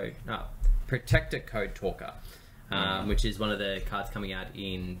Protector Code Talker, which is one of the cards coming out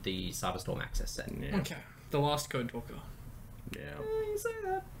in the Cyberstorm Access set. Yeah. Okay. The last Code Talker. Yeah. You say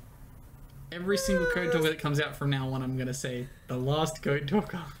that. Every single Code Talker that comes out from now on, I'm going to say, the last Code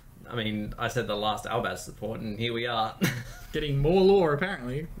Talker. I mean, I said the last Albaz support, and here we are. Getting more lore,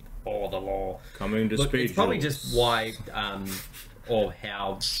 apparently. Or the law. Coming to Look, speed. it's probably just why, or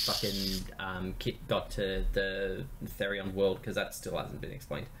how fucking Kit got to the Therion world, because that still hasn't been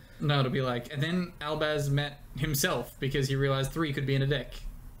explained. No, it'll be like, and then Albaz met himself because he realized 3 could be in a deck.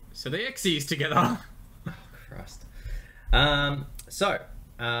 So they Xyz together. Oh, Christ. On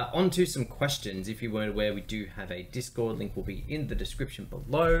to some questions. If you weren't aware, we do have a Discord. Link will be in the description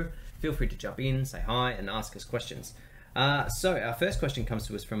below. Feel free to jump in, say hi, and ask us questions. So our first question comes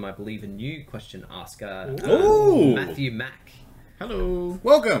to us from, I believe, a new question asker, Ooh. Matthew Mack. Hello.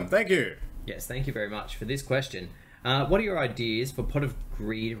 Welcome. Thank you. Yes, thank you very much for this question. What are your ideas for Pot of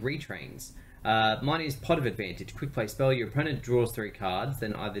Greed retrains? Mine is Pot of Advantage. Quick play spell. Your opponent draws 3 cards,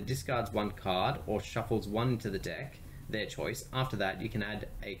 then either discards 1 card or shuffles 1 into the deck. Their choice. After that, you can add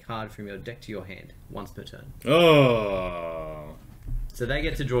a card from your deck to your hand, once per turn. Oh. So they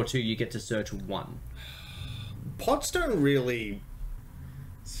get to draw 2, you get to search 1. Pots don't really...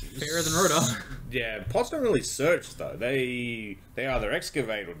 Fairer than Rhoda. Yeah, pots don't really search, though. They either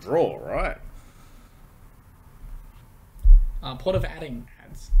excavate or draw, right? Pot of Adding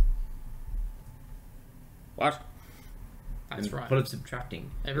adds. What? That's And right. Pot of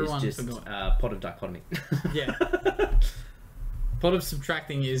Subtracting Everyone is just forgot. Pot of Dichotomy. Yeah. Pot of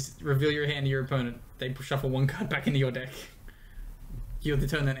Subtracting is reveal your hand to your opponent. They shuffle 1 card back into your deck. You're the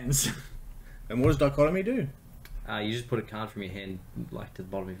turn that ends. And what does Dichotomy do? You just put a card from your hand like to the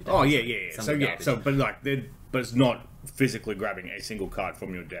bottom of your deck. Oh, yeah. Some So, yeah, garbage. so, but it's not physically grabbing a single card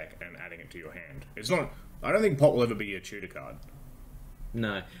from your deck and adding it to your hand. It's not... I don't think Pot will ever be a tutor card.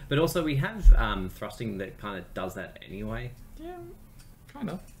 No, but also we have thrusting that kind of does that anyway. Yeah, kind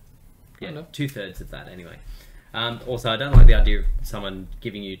of. Yeah, Kind of. 2/3 of that anyway. Also, I don't like the idea of someone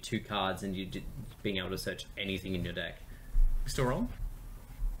giving you 2 cards and you being able to search anything in your deck. Still roll?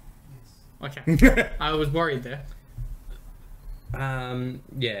 Okay. I was worried there.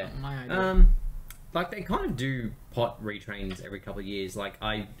 Yeah. My idea. Like they kind of do pot retrains every couple of years. Like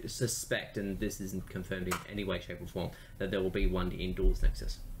I suspect, and this isn't confirmed in any way, shape, or form, that there will be one in Duelist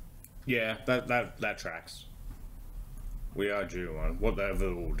Nexus. Yeah, that tracks. We are due one.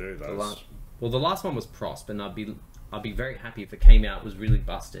 Whatever we'll do, though. The last one was Prosp, and I'd be very happy if it came out was really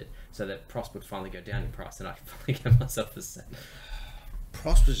busted, so that Prosp would finally go down in price, and I could finally get myself a set.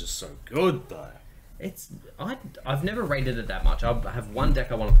 Prosper's just so good, though. I've never rated it that much. I have one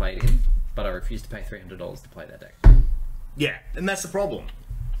deck I want to play it in, but I refuse to pay $300 to play that deck. Yeah, and that's the problem.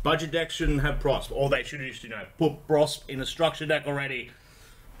 Budget decks shouldn't have Prosp, or they should just, put Prosp in a structure deck already.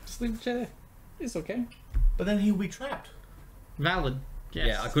 Just leave the chair there. It's okay. But then he'll be trapped. Valid. Yes.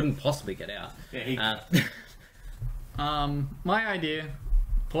 Yeah, I couldn't possibly get out. Yeah, My idea,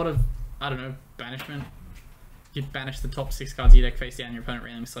 pot of, I don't know, banishment. You banish the top 6 cards of your deck face down, your opponent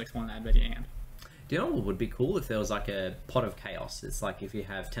randomly selects one and add that to your hand. Do you know what would be cool if there was like a pot of chaos? It's like if you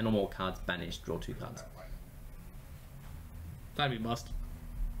have 10 or more cards banished, draw 2 cards. That'd be bust.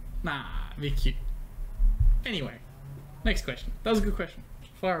 Nah, be cute. Anyway, next question. That was a good question.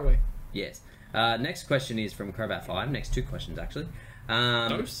 Fire away. Yes. Next question is from Crobat5. Next 2 questions, actually.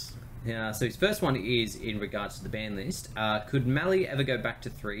 Dose? Yeah, so his first one is in regards to the ban list. Could Mally ever go back to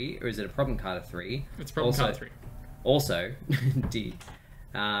 3, or is it a problem card of 3? It's problem card 3. Also,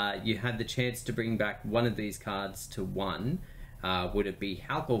 you had the chance to bring back one of these cards to 1. Would it be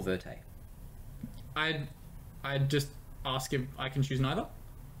Hulk or Verte? I'd just ask if I can choose neither.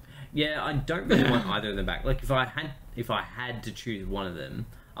 Yeah, I don't really want either of them back. Like, if I had if I had to choose one of them,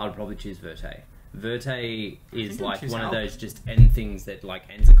 I would probably choose Verte. Verte is I'd like choose one of Hulk. those just end things that like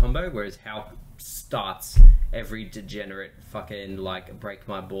ends a combo, whereas Hulk starts every degenerate fucking like break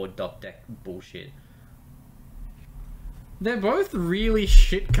my board dot deck bullshit. They're both really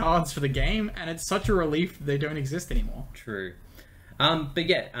shit cards for the game, and it's such a relief they don't exist anymore. True. But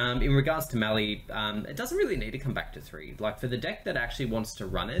yeah, in regards to Mali, it doesn't really need to come back to 3. Like, for the deck that actually wants to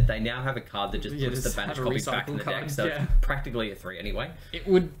run it, they now have a card that just puts the just banished have a copy back in the recycle deck, card, so yeah. it's practically a 3 anyway. It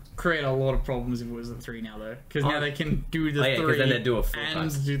would create a lot of problems if it was a 3 now, though. Because now they can do the Oh, yeah, 'cause 3 then they do a 4 and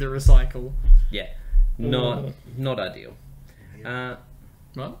times. do the recycle. Yeah. Not ideal.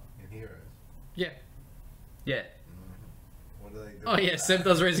 What? In Heroes. Yeah. Yeah. What do they do? Oh, yeah, Seb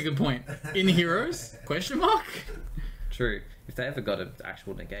does raise a good point. In Heroes? Question mark? True. If they ever got an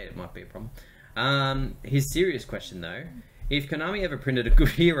actual negate, it might be a problem. His serious question, though. If Konami ever printed a good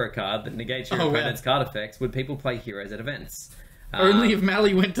hero card that negates your Oh, wow. opponent's card effects, would people play heroes at events? Only if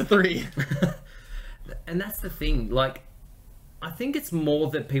Mali went to 3. And that's the thing, like, I think it's more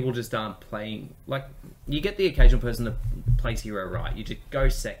that people just aren't playing. Like, you get the occasional person that plays hero right. You just go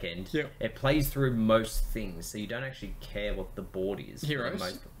second. Yep. It plays through most things, so you don't actually care what the board is. for the Heroes?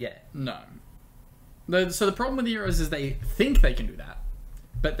 most, yeah. No. So the problem with the Heroes is they think they can do that,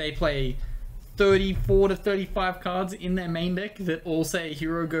 but they play 34 to 35 cards in their main deck that all say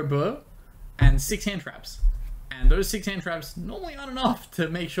Hero Go Burr and 6 hand traps. And those 6 hand traps normally aren't enough to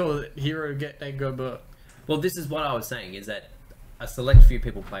make sure that Hero get their Go Burr. Well, this is what I was saying, is that a select few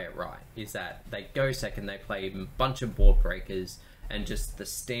people play it right. Is that they go second, they play a bunch of board breakers, and just the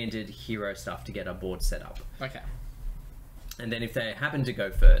standard hero stuff to get a board set up. Okay. And then if they happen to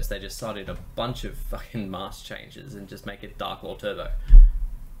go first, they just started a bunch of fucking mask changes and just make it Dark Law Turbo.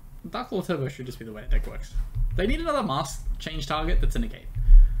 Dark Law Turbo should just be the way the deck works. They need another mask change target that's a negate.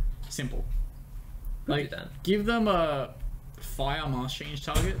 Simple. Could Like, do that. give them a fire mask change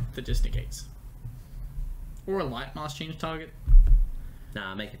target that just negates. Or a light mask change target.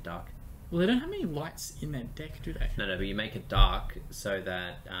 Nah, make it dark. Well, they don't have any lights in their deck, do they? No, but you make it dark so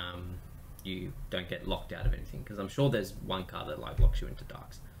that you don't get locked out of anything. Because I'm sure there's one card that like locks you into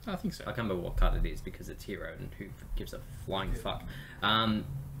darks. I think so. I can't remember what card it is because it's hero and who gives a flying fuck.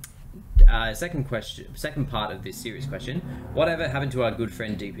 Second part of this serious question: whatever happened to our good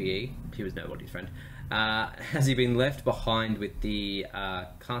friend DPE? He was nobody's friend. Has he been left behind with the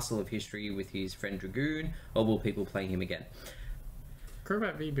Castle of History with his friend Dragoon, or will people play him again?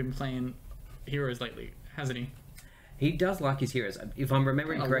 Crobat V been playing Heroes lately, hasn't he? He does like his heroes. If I'm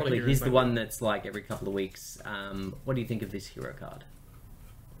remembering A lot of correctly, heroes he's the like one that's like every couple of weeks. What do you think of this hero card?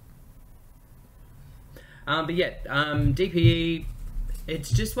 But yeah, DPE, it's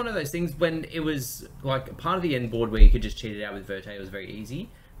just one of those things when it was like part of the end board where you could just cheat it out with Verte, it was very easy.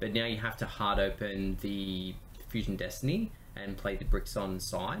 But now you have to hard open the Fusion Destiny and play the bricks on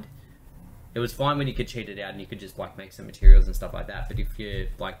side. It was fine when you could cheat it out and you could just like make some materials and stuff like that. But if you're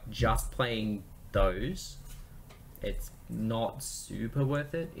like just playing those, it's not super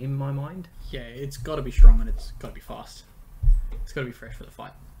worth it in my mind. Yeah, it's got to be strong and it's got to be fast. It's got to be fresh for the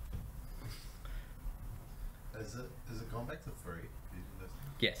fight. Is it gone back to 3?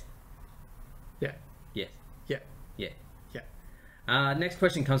 Yes. Yeah. Yes. Yeah. Yeah. Yeah. Next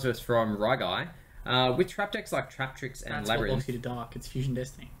question comes to us from Ryguy. With trap decks like Trap Tricks and That's what Labyrinth, locks you to dark. It's Fusion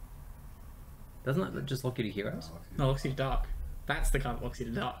Destiny. doesn't that just lock you to heroes? No, locks you to dark. That's the card that locks you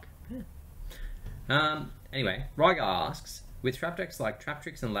to dark. Anyway, Ryguy asks, with trap decks like Trap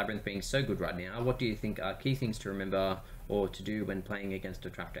Tricks and Labyrinth being so good right now, what do you think are key things to remember or to do when playing against a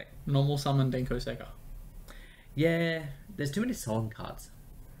trap deck? Normal summon Denko Seka. Yeah, there's too many solemn cards.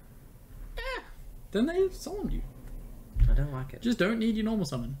 Then they summon you. I don't like it. Just don't need your normal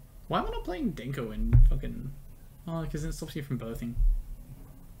summon. Why am I not playing Denko in fucking... Oh, because it stops you from birthing.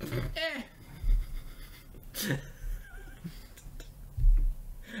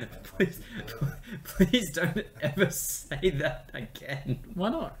 Please don't ever say that again.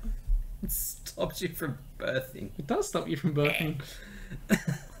 Why not? It stops you from birthing. It does stop you from birthing.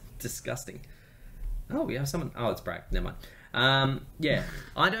 Disgusting. Oh, we have someone. Oh, it's Bragg. Never mind. Yeah,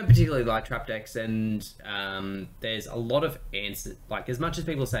 I don't particularly like trap decks, and there's a lot of answers. Like, as much as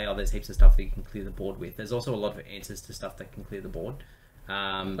people say, oh, there's heaps of stuff that you can clear the board with, there's also a lot of answers to stuff that can clear the board.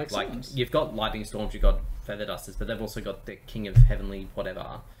 Like Storms. you've got Lightning Storms, you've got Feather Dusters, but they've also got the King of Heavenly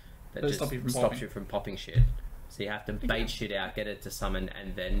whatever that Those just stop you from stops popping. you from popping shit. So you have to bait shit out, get it to summon,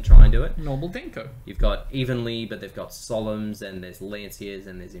 and then try and do it. Normal Denko. You've got Evenly, but they've got Solemns, and there's Lanciers,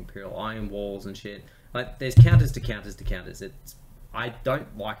 and there's Imperial Iron Walls and shit. Like, there's counters to counters to counters. I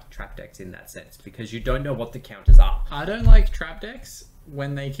don't like trap decks in that sense, because you don't know what the counters are. I don't like trap decks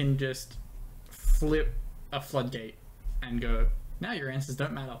when they can just flip a floodgate and go, now your answers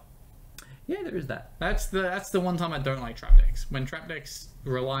don't matter. Yeah, there is that. That's the one time I don't like trap decks. When trap decks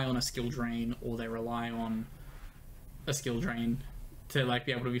rely on a skill drain, or they rely on a skill drain to like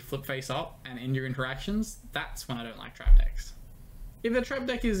be able to be flip face up and end your interactions, that's when I don't like trap decks. If the trap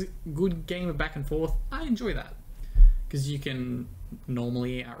deck is good game of back and forth, I enjoy that. Because you can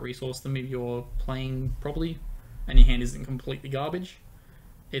normally out-resource them if you're playing properly and your hand isn't completely garbage.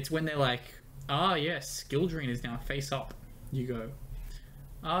 It's when they're like, ah yes, skill drain is now face up. You go,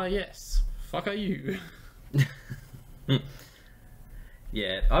 ah yes, fuck are you?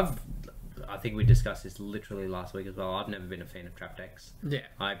 Yeah, I think we discussed this literally last week as well. I've never been a fan of trap decks. Yeah,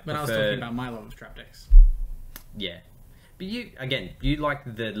 I when I was talking about my love of trap decks. Yeah. But you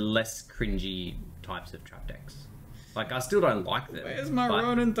like the less cringy types of trap decks. Like, I still don't like them. Where's my but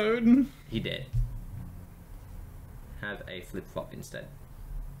Ronin Toad? He did. Have a flip-flop instead.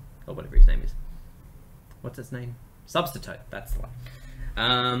 Or whatever his name is. What's his name? Substitute, that's the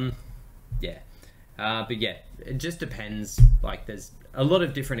one. Yeah. But yeah, it just depends. Like, there's a lot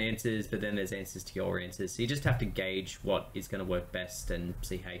of different answers, but then there's answers to your answers. So you just have to gauge what is going to work best and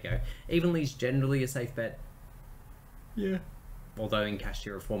see how you go. Evenly's generally a safe bet. Yeah. Although in Cash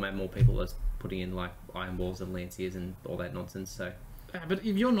Hero format, more people are putting in like Iron Balls and Lanciers and all that nonsense. So, But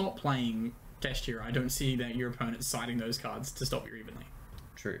if you're not playing Cash Hero, I don't see that your opponent's citing those cards to stop you evenly.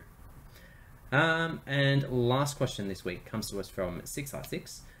 true. And last question this week comes to us from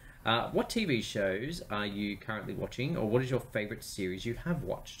 6i6. What TV shows are you currently watching, or what is your favourite series you have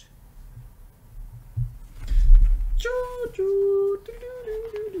watched?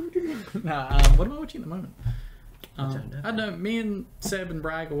 What am I watching at the moment? I don't know. Me and Seb and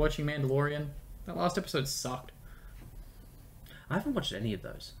Bragg are watching Mandalorian. That last episode sucked. I haven't watched any of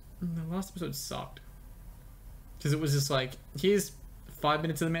those. The last episode sucked. Because it was just like, here's 5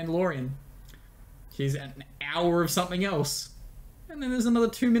 minutes of The Mandalorian. Here's an hour of something else. And then there's another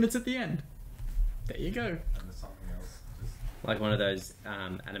 2 minutes at the end. There you go. And there's something else. Just... Like one of those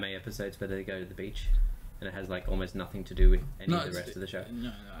anime episodes where they go to the beach and it has like almost nothing to do with any of the rest of the show.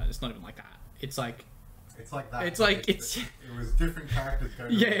 No, it's not even like that. It's like... It's like that. It's like, it was different characters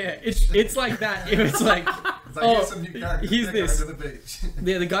going to the beach. it's like that. It's like, It's like, here's some new characters. here's They're this. going to the beach.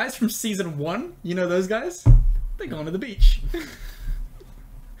 Yeah, the guys from season 1, you know those guys? They're going to the beach.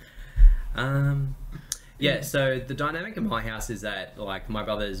 Yeah, so the dynamic in my house is that like my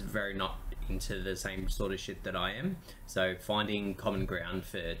brother's very not into the same sort of shit that I am. So finding common ground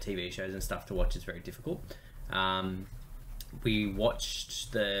for TV shows and stuff to watch is very difficult. We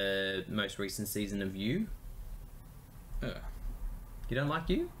watched the most recent season of You. You don't like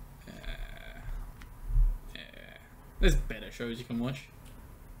You? There's better shows you can watch.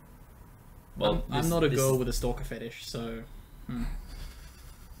 Well, I'm not a girl with a stalker fetish, so...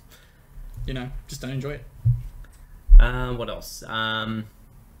 You know, just don't enjoy it. What else?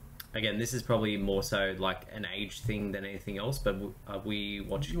 Again, this is probably more so like an age thing than anything else, but we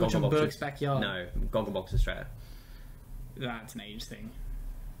watch You watching Gogglebox. Burke's Backyard? No, Gogglebox Australia. That's an age thing.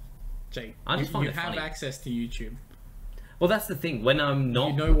 Jake, I just find you it have funny. access to YouTube. Well, that's the thing. When I'm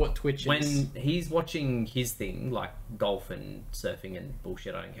not... You know what Twitch is. When he's watching his thing, like golf and surfing and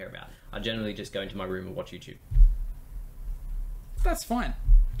bullshit I don't care about, I generally just go into my room and watch YouTube. That's fine.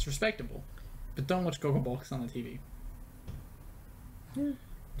 It's respectable. But don't watch Gogglebox on the TV. Yeah.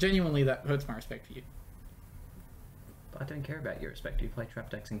 Genuinely, that hurts my respect for you. I don't care about your respect. You play trap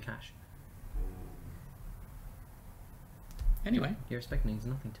decks and cash. Anyway. Your respect means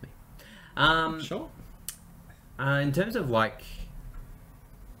nothing to me. Sure. In terms of like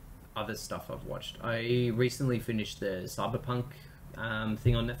other stuff I've watched, I recently finished the Cyberpunk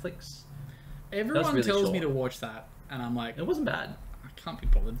thing on Netflix. Everyone really tells me short. to watch that, and I'm like, It wasn't bad. I can't be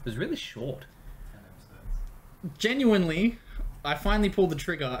bothered. It was really short. 10 episodes. Genuinely, I finally pulled the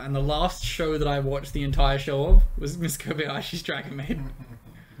trigger, and the last show that I watched the entire show of was Miss Kobayashi's Dragon Maid.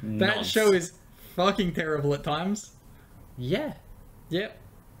 That Nonce. show is fucking terrible at times. Yeah. Yep.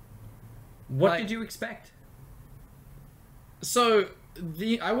 What Like- did you expect? So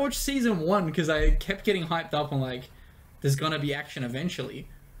I watched season 1 because I kept getting hyped up on like, there's gonna be action eventually.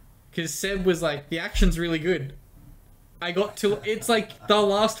 Because Seb was like, the action's really good. I got to it's like the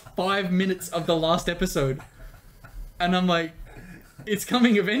last 5 minutes of the last episode, and I'm like, it's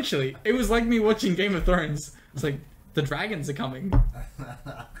coming eventually. It was like me watching Game of Thrones. It's like the dragons are coming.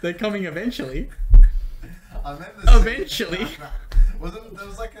 They're coming eventually. I meant the Eventually. There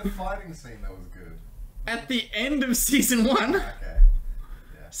was like a fighting scene that was good. At the end of season 1. Okay.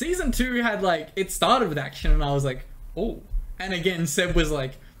 Season 2 had like, it started with action and I was like, oh. And again, Seb was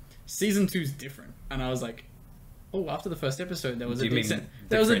like, season 2's different. And I was like, oh, after the first episode there was Do a you mean decent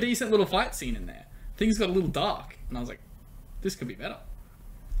different? little fight scene in there. Things got a little dark. And I was like, this could be better.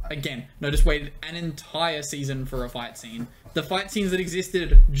 Again, no, just waited an entire season for a fight scene. The fight scenes that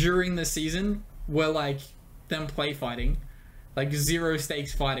existed during the season were like them play fighting, like zero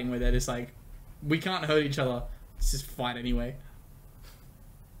stakes fighting, where they're just like, we can't hurt each other, let's just fight anyway.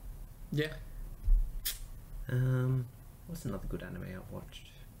 Yeah. What's another good anime I've watched?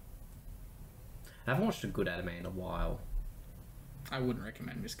 I haven't watched a good anime in a while. I wouldn't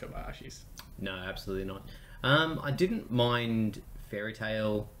recommend Miss Kobayashi's. No, absolutely not. I didn't mind Fairy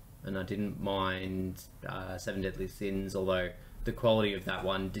Tail, and I didn't mind Seven Deadly Sins, although the quality of that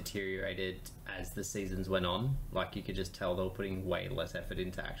one deteriorated as the seasons went on. Like, you could just tell they were putting way less effort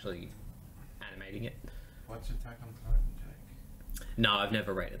into actually animating it. Watch Attack on Titan, Jake. No, I've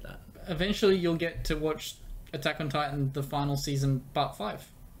never rated that. Eventually, you'll get to watch Attack on Titan, the final season, part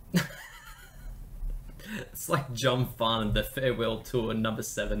 5. It's like John Farnham, the farewell tour number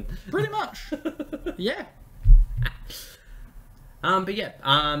 7. Pretty much. Yeah. But yeah,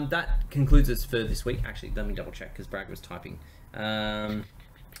 that concludes us for this week. Actually, let me double check because Bragg was typing. Oh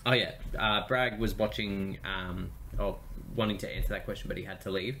yeah, Bragg was watching, wanting to answer that question, but he had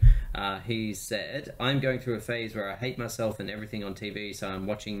to leave. He said, "I'm going through a phase where I hate myself and everything on TV, so I'm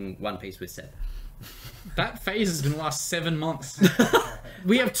watching One Piece with Seb." That phase is going to last 7 months.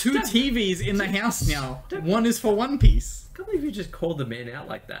 We have 2 TVs in the house now. One is for One Piece. I can't believe you just called the man out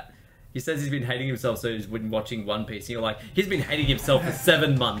like that. He says he's been hating himself, so he's been watching One Piece. And you're like, he's been hating himself for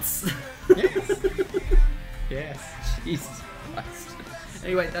 7 months. Yes. Yes. Jesus Christ.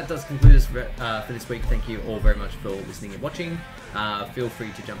 Anyway, that does conclude us for this week. Thank you all very much for listening and watching. Feel free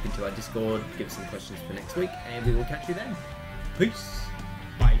to jump into our Discord, give us some questions for next week, and we will catch you then. Peace.